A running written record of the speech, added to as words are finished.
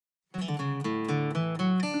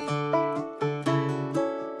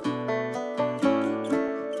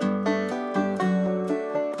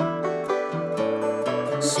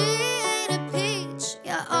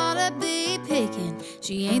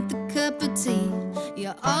She ain't the cup of tea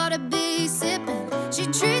you ought to be sipping. She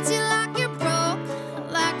treats you like you're broke,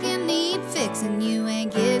 like you need fixing. You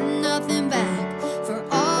ain't getting nothing back for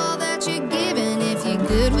all that you're giving. If you're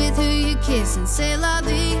good with who you're kissing, say la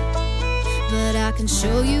vie. But I can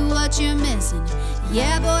show you what you're missing.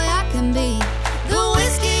 Yeah, boy, I can be the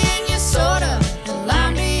whiskey in your soda, the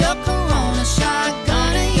lime to your Corona,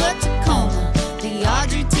 shotgun to your Tacoma, the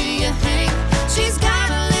Audrey to your Hank. She's got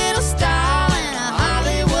a little style,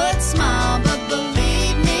 smile, but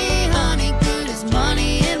believe me, honey, good as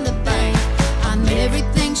money in the bank. I'm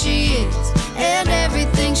everything she is and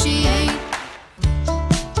everything she ain't.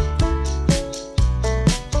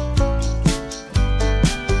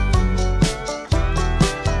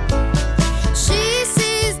 She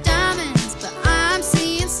sees diamonds, but I'm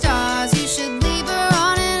seeing stars. You should leave her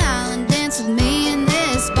on an island, dance with me in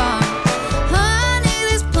this bar. Honey,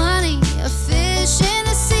 there's plenty of fish in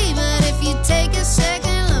the sea, but if you take a second,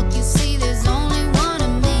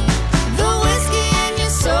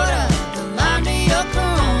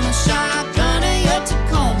 shotgun to your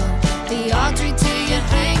Tacoma, the Audrey to your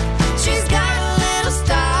Hank. She's got a little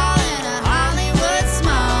style and a Hollywood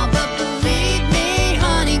smile, but believe me,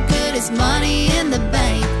 honey, good as money in the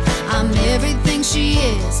bank. I'm everything she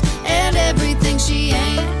is and everything she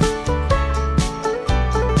ain't.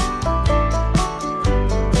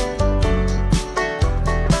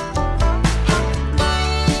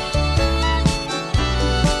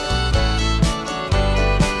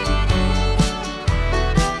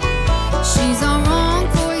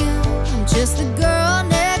 Just the girl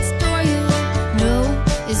next door you know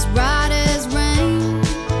is right as rain.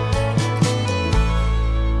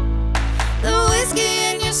 The whiskey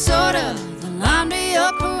in your soda, the lime to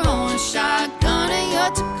your Corona, shotgun to your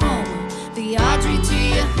Tacoma, the Audrey to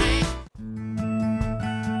your Hank.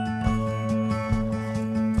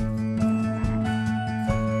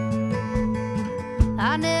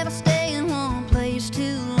 I never stay in one place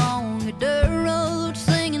too long. A dirt road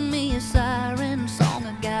singing me a siren song.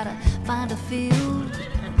 I gotta find a field,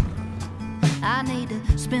 I need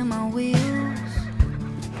to spin my wheels.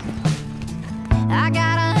 I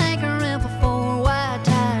got a hankering for 4 wide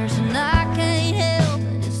tires, and I can't help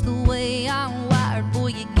it, it's the way I'm wired. Boy,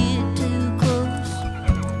 you get too close,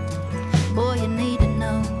 boy, you need to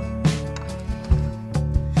know.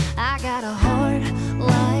 I got a heart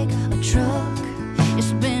like a truck,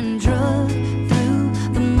 it's been drugged through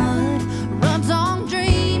the mud, runs on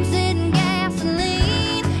dreams and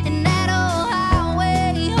gasoline, and that old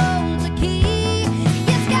highway holds a key.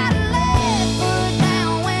 It's got a left foot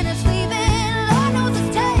down when it's leaving. Lord knows it's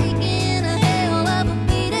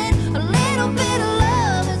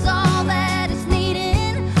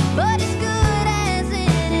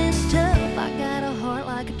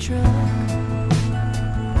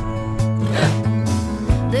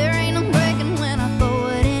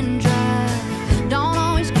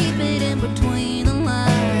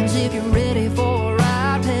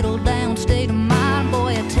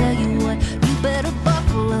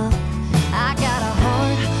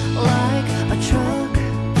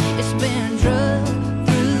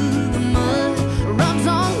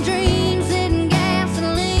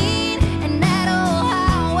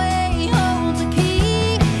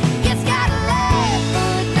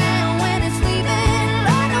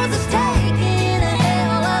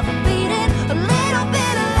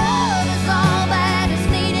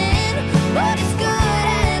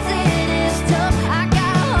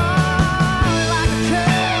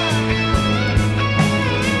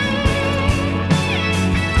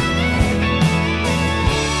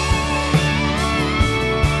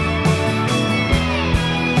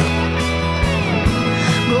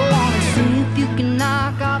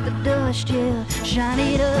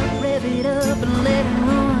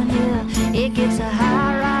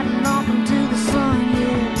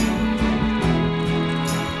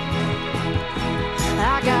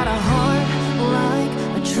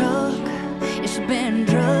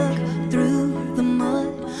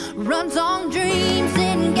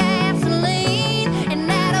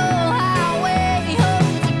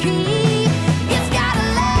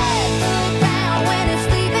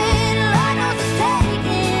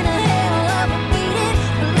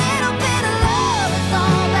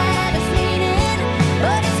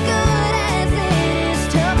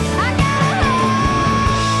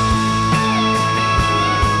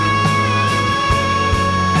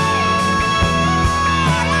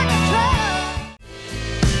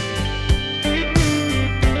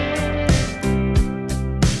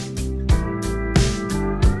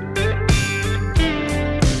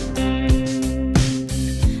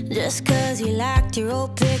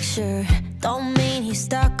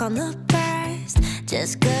on the past.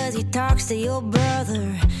 Just cause he talks to your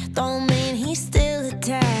brother don't mean he's still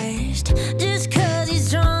attached. Just cause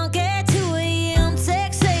he's drunk at 2 a.m.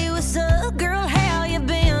 text, say what's up girl, how you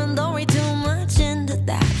been? Don't read too much into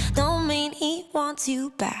that, don't mean he wants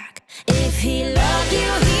you back. If he loved you,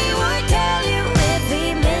 he would tell you. If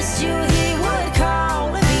he missed you, he would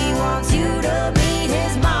call. If he wants you to meet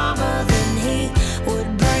his mama, then he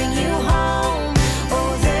would bring you home.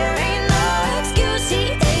 Oh, there ain't no excuse, he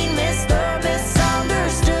ain't Mr.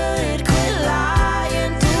 Misunderstood. Quit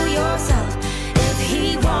lying to yourself. If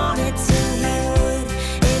he wanted to, he would.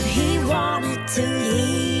 If he wanted to, he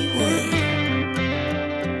would.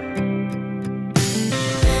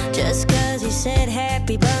 Just cause he said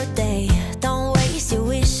happy birthday, don't waste your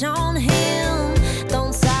wish on him.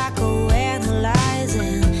 Don't psychoanalyze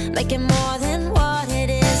him, make it more than what it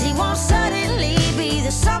is. He won't suddenly be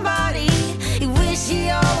the somebody he wish he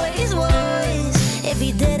always was. If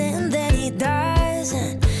he didn't, then he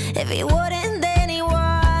doesn't. If he wouldn't, then he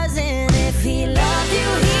wasn't. If he loved you,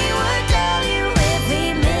 he would tell you. If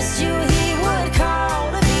he missed you, he would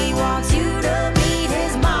call. If he wants you to meet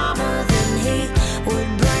his mama, then he would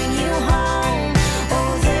bring you home.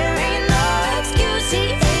 Oh, there ain't no excuse, he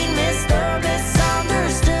ain't Mr.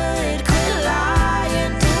 Misunderstood. Quit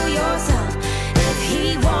lying to yourself. If he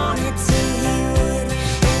wanted to, he would.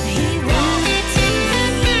 If he wanted to,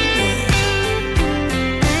 he would.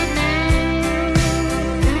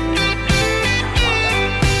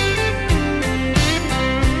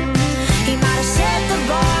 He might have set the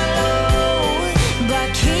bar low, but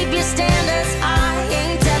keep your standards high.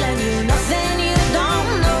 Ain't telling you nothing you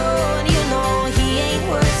don't know, and you know he ain't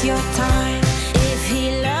worth your time. If he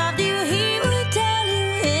loved you, he would tell you.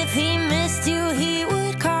 If he missed you, he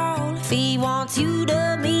would call. If he wants you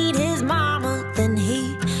to meet his mama, then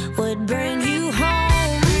he would bring you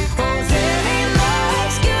home. Oh, there ain't no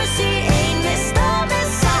excuse, he ain't Mr.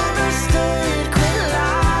 Misunderstood. Quit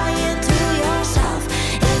lying to yourself.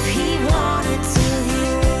 If he wanted to, he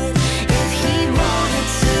would. If he wanted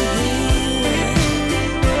to, he would.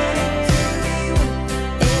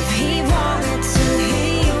 If he wanted to, he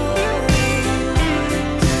would.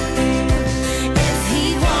 If he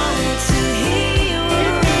wanted to, he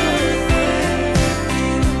would.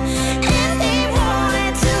 If he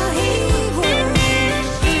wanted to, he would.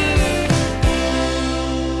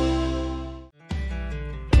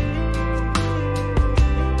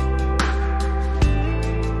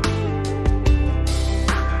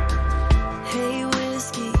 Hey,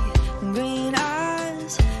 whiskey, green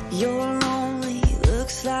eyes, you're lonely,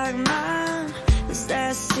 looks like mine. Is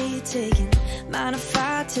that seat taken? Mind if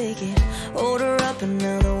I take it? Order up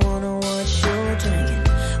another one of what you're drinking.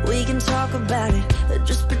 We can talk about it, but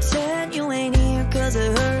just pretend you ain't here cause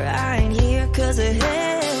of her. I ain't here cause of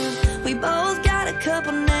him. We both got a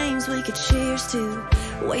couple names we could cheers to,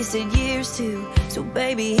 wasted years to, so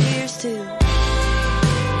baby here's to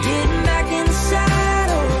getting back in the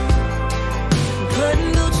saddle,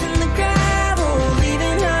 putting boots in the gravel,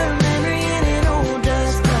 leaving her memory in an old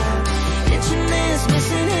dust cloud, ditching this,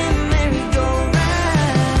 missing him, merry-go-round.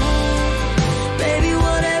 Baby,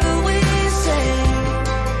 whatever we say,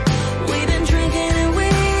 we've been drinking and we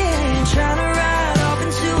ain't trying to ride off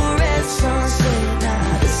into a red sunset.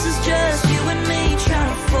 Nah, this is just you and me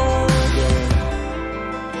trying to forget.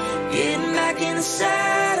 Getting back in the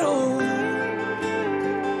saddle.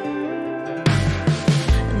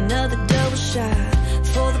 Another double shot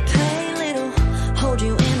for the pain, little. Hold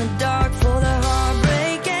you in the dark for the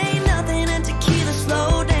heartbreak. Ain't nothing in tequila,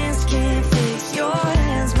 slow dance can't fix. Your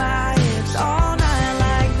hands, my hips, all night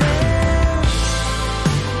like this.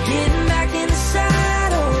 Getting back in the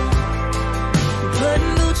saddle,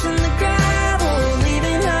 putting boots in the gravel,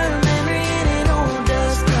 leaving her memory in an old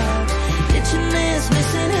dust cloud, ditching this,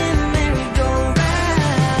 missing him, merry-go-round.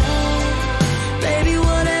 Baby,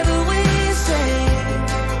 whatever we say,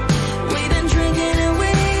 we've been drinking and we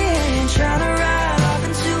ain't trying to ride off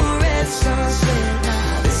into a red sunset.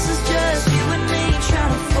 Nah, this is just you and me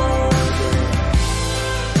trying to forget.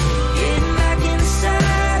 Getting back in the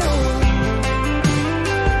saddle.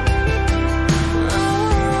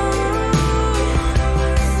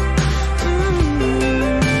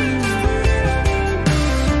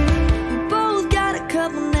 We both got a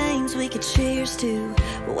couple names we could cheers to,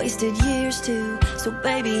 wasted years to, so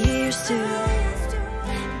baby here's to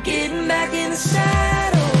getting back in the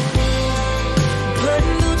saddle,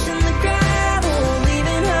 putting boots in the gravel,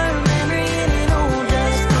 leaving her memory in an old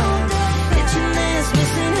dust cloud, ditching this,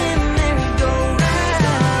 missing him, merry-go-round.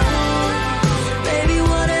 Baby,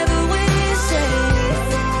 whatever we say,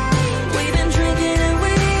 we've been drinking and we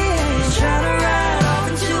ain't trying to ride off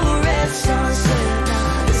into a red sunset.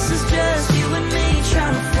 Nah, this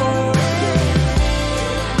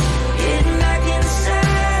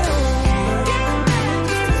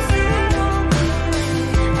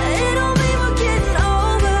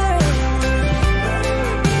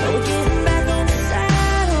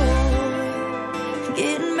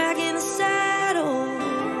getting back in the saddle.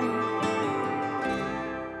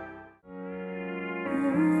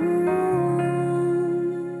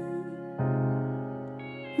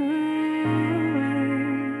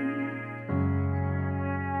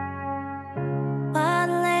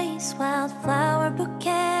 Wild lace, wildflower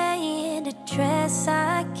bouquet, and a dress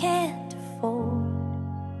I can't afford.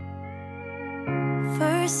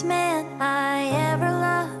 First man I ever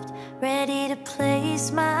loved, ready to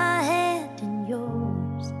place my hand in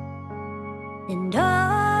yours. And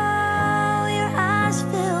oh, your eyes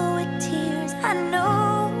fill with tears. I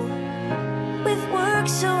know we've worked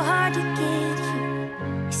so hard to get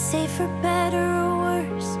here. You say for better or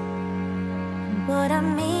worse. And what I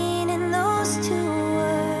mean in those two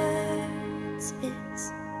words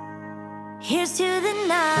is, here's to the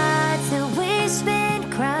nights that we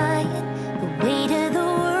spent crying, the weight of the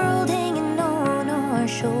world hanging on our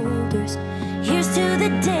shoulders. Here's to the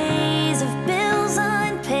days of bills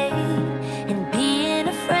unpaid and being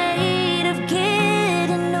afraid of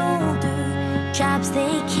getting older. Jobs,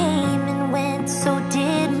 they came and went, so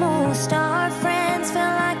did most. Our friends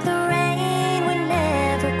felt like the rain would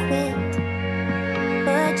never quit.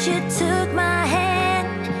 But you took my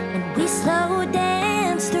hand and we slow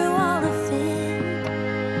danced through all of it.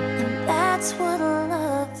 And that's what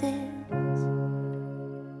love is.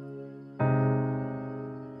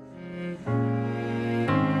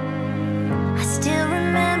 I still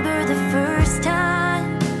remember the first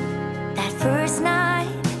time, that first night.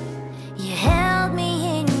 You held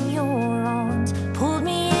me in your arms, pulled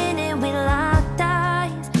me in and we locked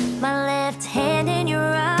eyes. My left hand in your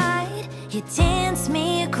right, you danced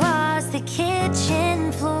me across the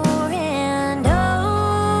kitchen floor. And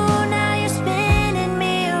oh, now you're spinning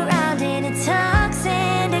me around in a tux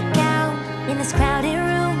and a gown. In this crowded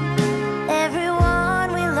room,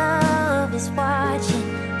 everyone we love is watching,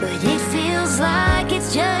 but it feels like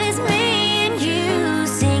it's just me and you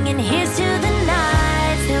singing. Here's to the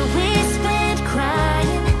nights that we spent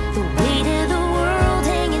crying, the weight of the world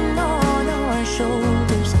hanging on our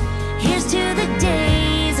shoulders. Here's to the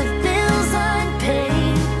days of bills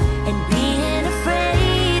unpaid and being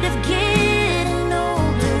afraid of getting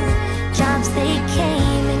older. Jobs, they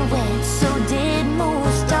came and went, so did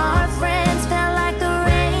most. Our friends felt like the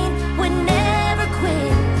rain would never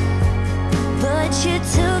quit. But you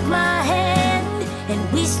took my hand and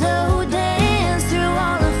we slow danced through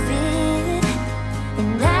all of it.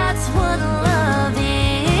 And that's what love is.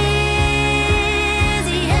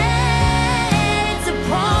 Yeah, it's a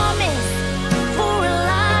promise for a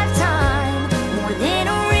lifetime. More than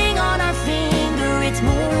a ring on our finger, it's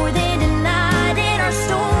more than a night in our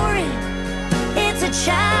story. It's a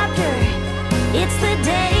chapter, it's the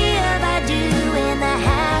day of I do and the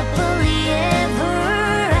happily ever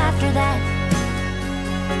after that.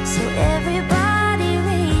 So everybody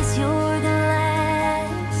raise your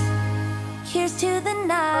glass. Here's to the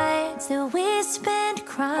nights that we spent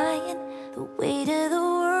crying, the weight of the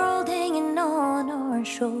world hanging on our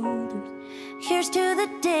shoulders. Here's to the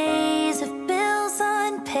days of bills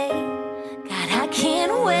unpaid. God, I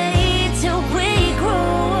can't wait till we grow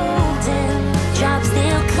old and jobs,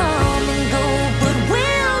 they'll come and go, but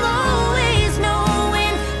we'll always know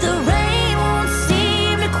when the rain won't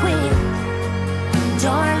seem to quit.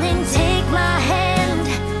 Darling, take my hand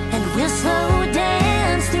and we'll slow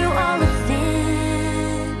dance through all of it.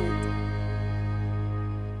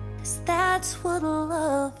 'Cause that's what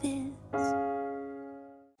love is.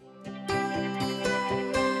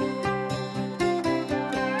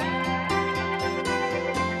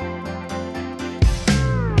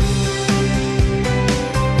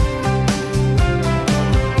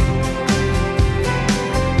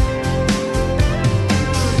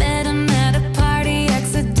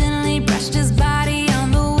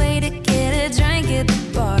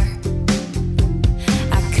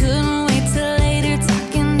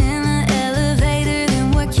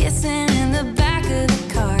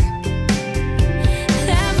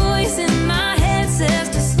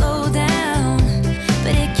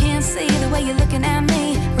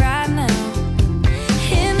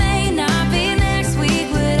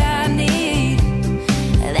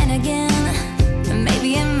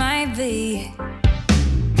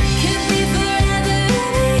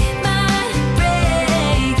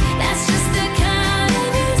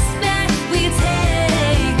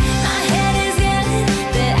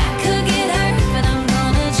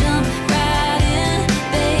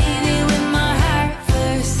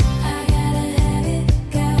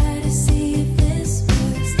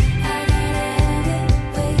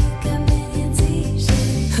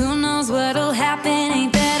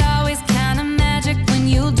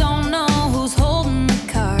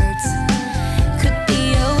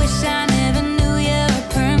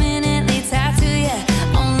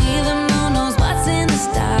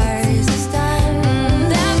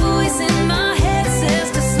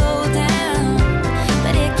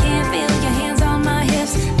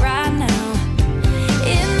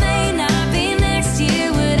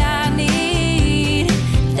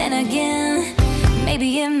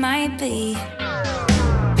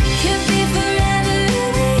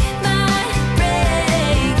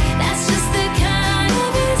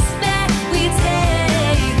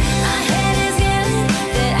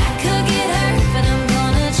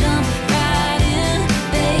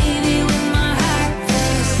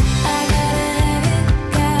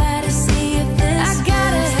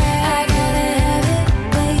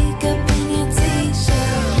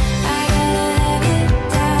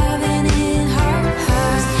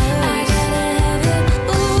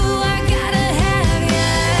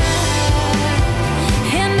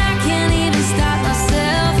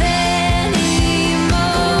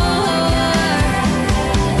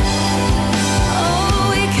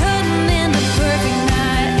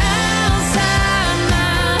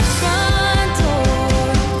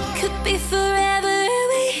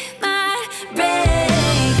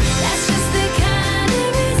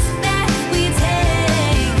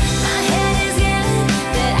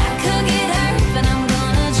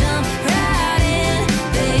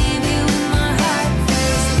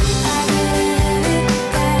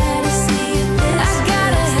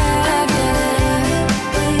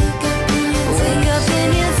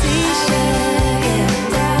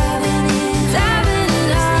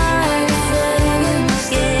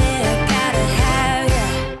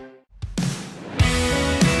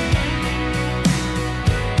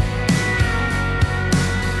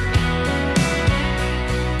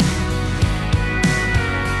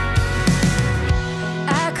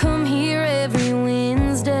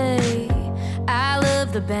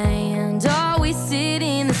 love the band. Always sit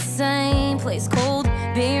in the same place, cold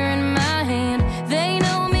beer in my hand. They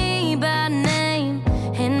know me by name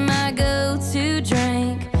and my go-to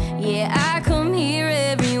drink. Yeah, I come here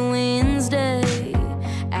every Wednesday.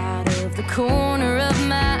 Out of the corner of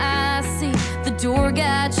my eye, see the door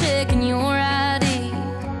guy checking your ID.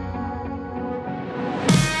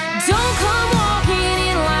 Don't come walking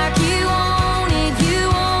in like you own it, you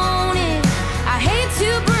own it. I hate to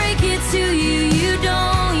break it to you, you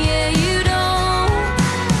don't, yeah, you don't.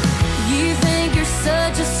 You think you're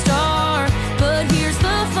such a star, but here's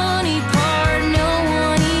the funny part, no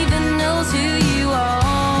one even knows who you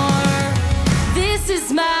are. This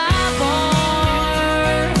is my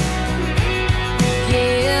bar,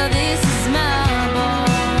 yeah, this is my bar.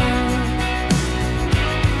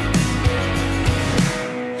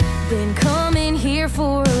 Been coming here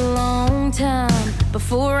for a long time.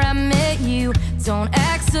 Before I met you, don't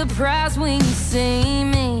act surprised when you see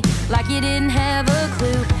me, like you didn't have a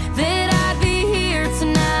clue that I'd be here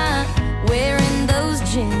tonight, wearing those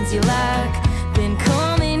jeans you like. Been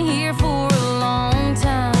coming here for a long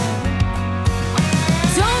time.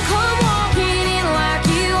 Don't come walking in like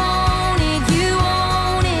you own it, you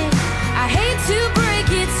own it. I hate to break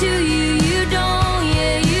it to you, you don't,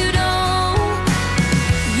 yeah, you don't.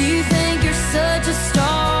 You think you're such a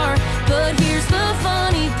star, but here's the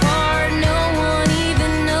funny part, no one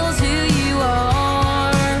even knows who you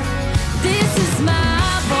are. This is my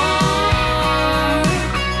bar,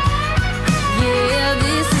 yeah,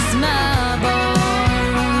 this is my bar,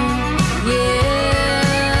 yeah.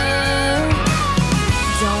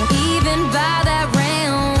 Don't even buy that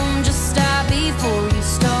round, just stop before you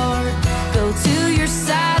start. Go to your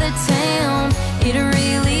side of town, it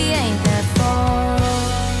really ain't that far.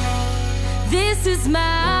 This is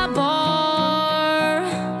my bar,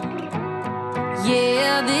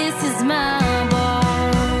 yeah, this is my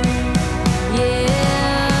bar, yeah.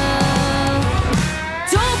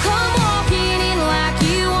 Don't come walking in like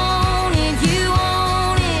you own it, you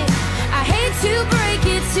own it. I hate to break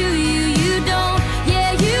it to you, you don't,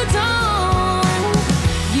 yeah, you don't.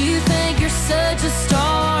 You think you're such a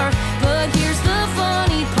star, but here's the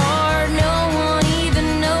funny part, no one even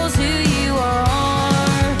knows who you are.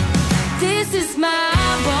 This is my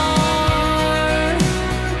bar,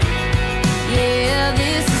 yeah,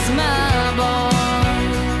 this is my bar,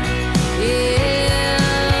 yeah.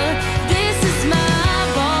 This is my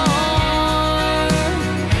bar,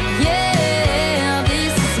 yeah,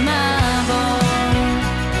 this is my bar.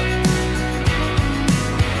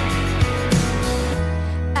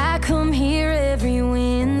 I come here every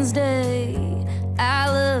Wednesday. I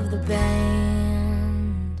love the band.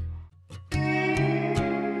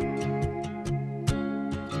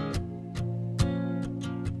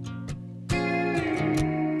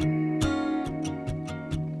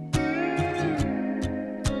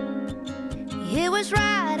 It was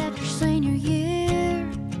right after senior year,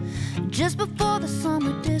 just before the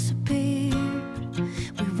summer disappeared.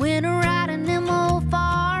 We went a riding them old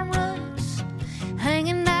farm ruts,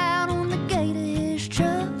 hanging out on the gate of his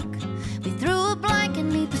truck. We threw a blanket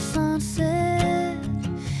neath the sunset,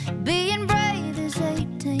 being brave as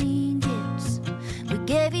 18 gets. We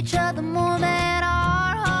gave each other more than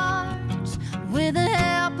our hearts, with the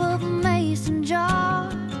help of a mason jar,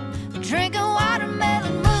 drinking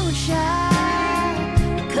watermelon moonshine.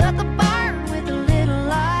 Cut the barn with a little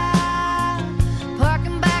light,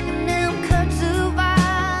 parking back in them kudzu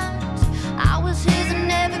vines. I was his and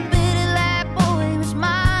every bitty lap boy was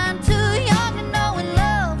mine. Too young to know what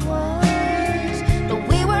love was, but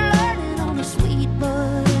we were learning on the sweet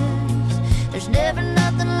buzz. There's never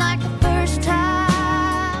nothing like the first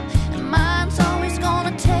time, and mine's always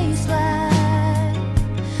gonna taste like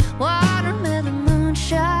watermelon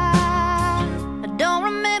moonshine. I don't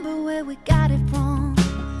remember where we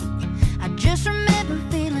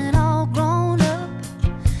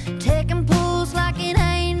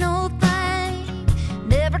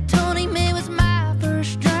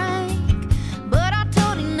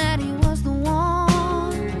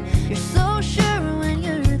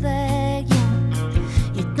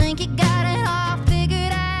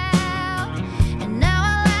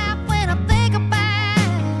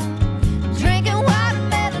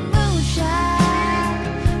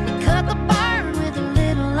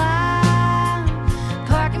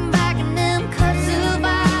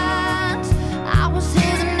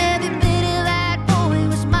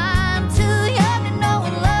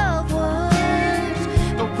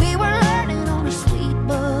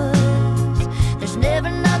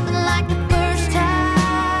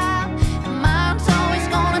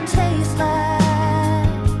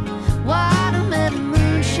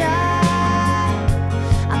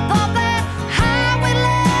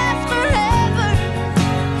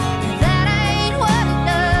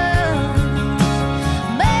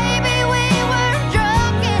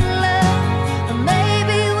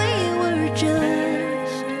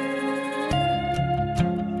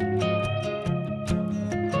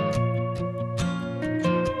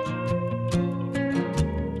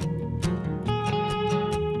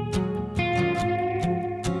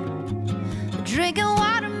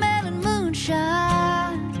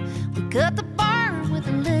cut the barn with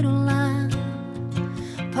a little line,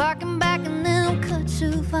 parking back and then cut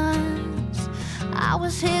two vines. I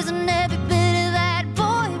was his and every bit of that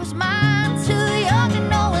boy was mine. Too young to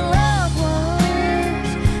know what love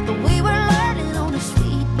was, but we were learning on a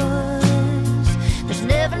sweet buzz. There's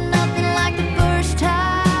never nothing like the first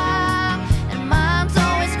time, and mine's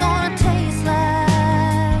always gonna taste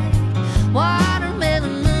like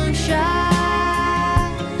watermelon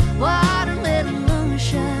moonshine, watermelon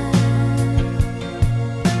moonshine.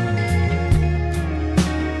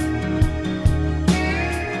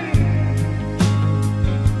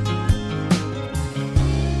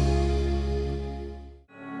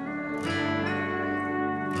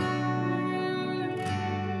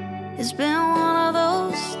 It's been one of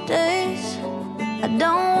those days I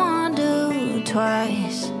don't wanna do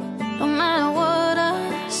twice. No matter what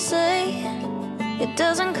I say, it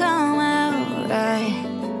doesn't come out right.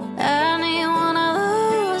 I need one of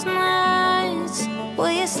those nights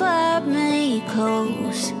where you slap me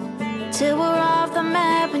close till we're off the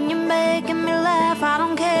map and you're making me laugh. I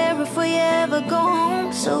don't care if we ever go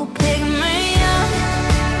home. So pick me up,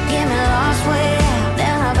 get me lost way out,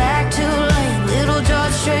 then I'm back to lane. Little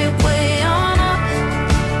George straight way on up.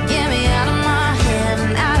 Get me out of my head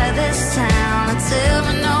and out of this town, and tell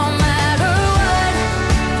me no matter what,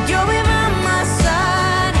 you'll be by my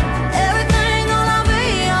side. Everything gonna be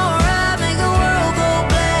alright. Make the world go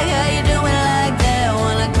black. How you doing like that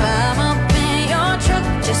when I climb up in your truck?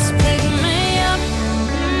 Just pick me up.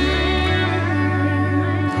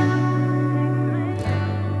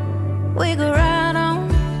 We go right on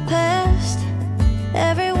past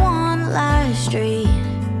every one live street,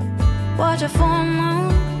 watch a full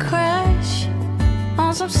moon crash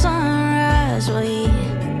on some sunrise weed.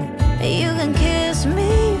 You can kiss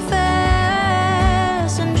me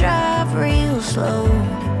fast and drive real slow.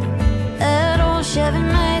 That old Chevy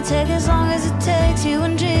may take as long as it takes. You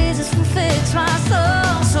and Jesus will fix my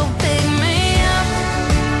soul. So pick me up,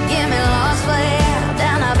 get me lost way out,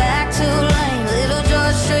 down our back to lane. Little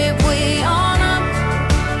George Street way on up.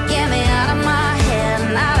 Get me out of my head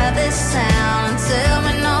and out of this town, and tell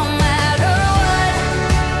me no matter what,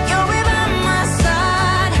 you'll be by my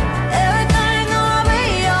side. Everything gonna be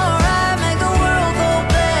alright. Make the world go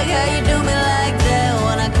black. How you do me like that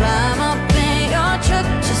when I climb up in your truck?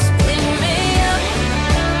 Just pick me up.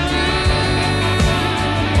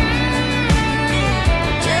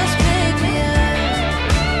 Just pick me up.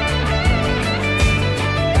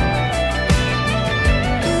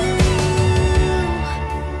 Ooh,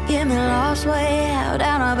 get me lost way out,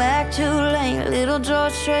 down our back to lane. Little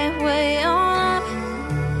George straight way on up.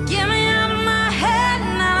 Get me out of my head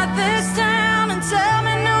and out of this town, and tell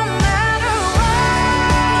me no matter what,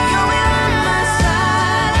 you'll be by my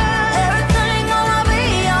side. Everything gonna be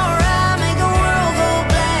alright. Make the world go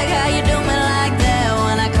black. How you do me like that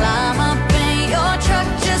when I climb up in your truck?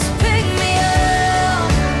 Just pick me up.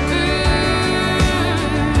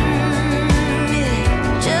 Yeah.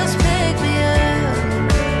 Just pick me up.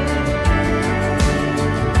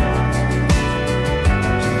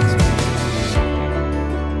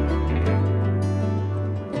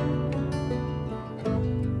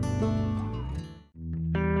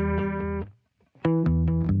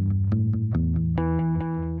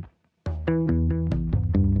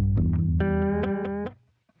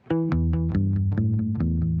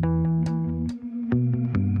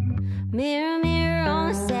 Mirror, mirror on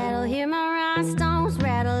the saddle, hear my rhinestones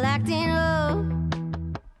rattle, acting up.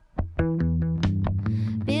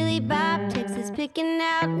 Billy Bob, Texas, picking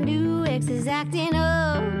out new exes, acting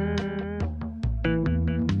up.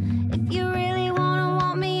 If you really wanna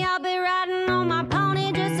want me, I'll be riding on my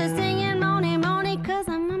pony, just a singing money, money, 'cause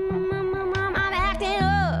I'm acting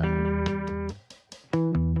up.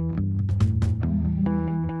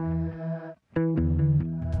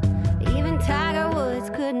 Even Tiger Woods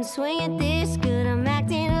couldn't swing it this good. I'm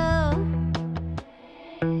acting up.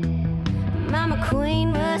 Mama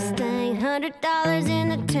Queen Mustang, $100 in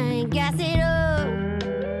the tank, gas it up.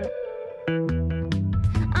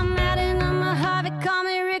 I'm adding on my hobby, call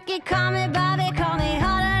me Ricky, call me Bobby, call me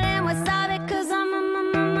hotter than wasabi, 'cause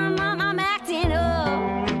I'm acting up.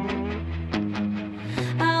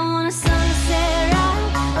 I want a sunset ride,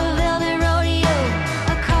 a velvet rodeo,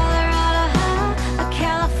 a Colorado high, a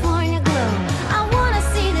California glow. I wanna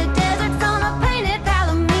see the desert from a painted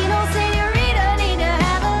Palomino. Senorita, need to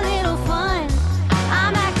have a little fun.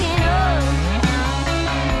 I'm acting up.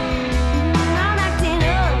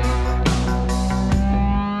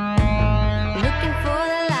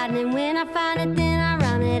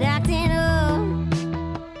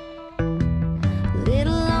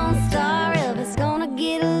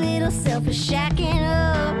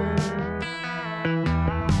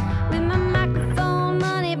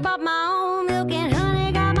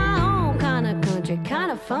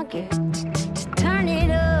 funky. Turn it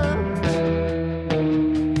up.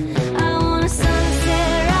 I want a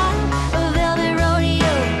sunset ride, a velvet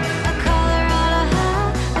rodeo, a Colorado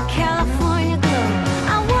high, a California glow.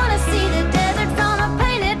 I wanna see the desert from a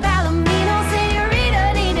painted Palomino. Senorita,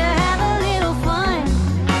 need to have a little fun.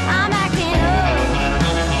 I'm acting up.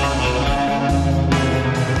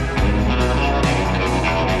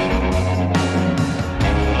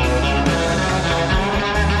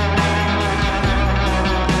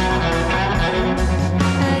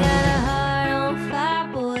 I got a heart on fire,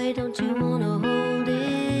 boy, don't you wanna hold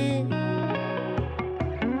it?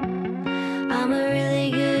 I'm a really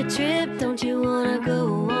good trip, don't you wanna go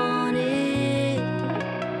on it?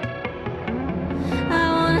 I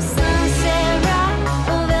want a sunset ride,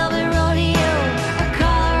 a velvet rodeo, a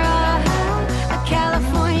Colorado high, a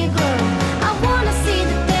California glow. I wanna see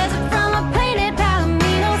the desert from a painted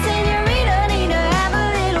Palomino. Senorita, need to have a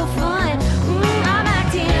little fun. I'm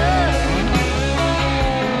acting up.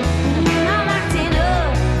 I'm acting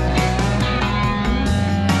up.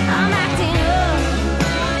 I'm acting up.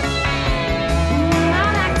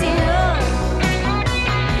 I'm acting up.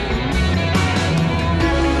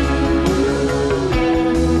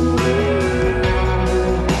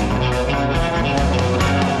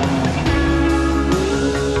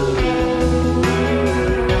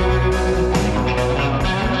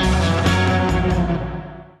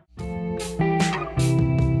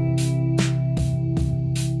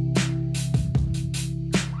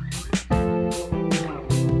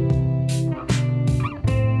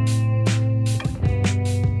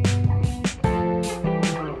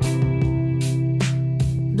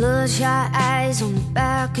 Bloodshot eyes on the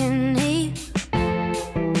balcony.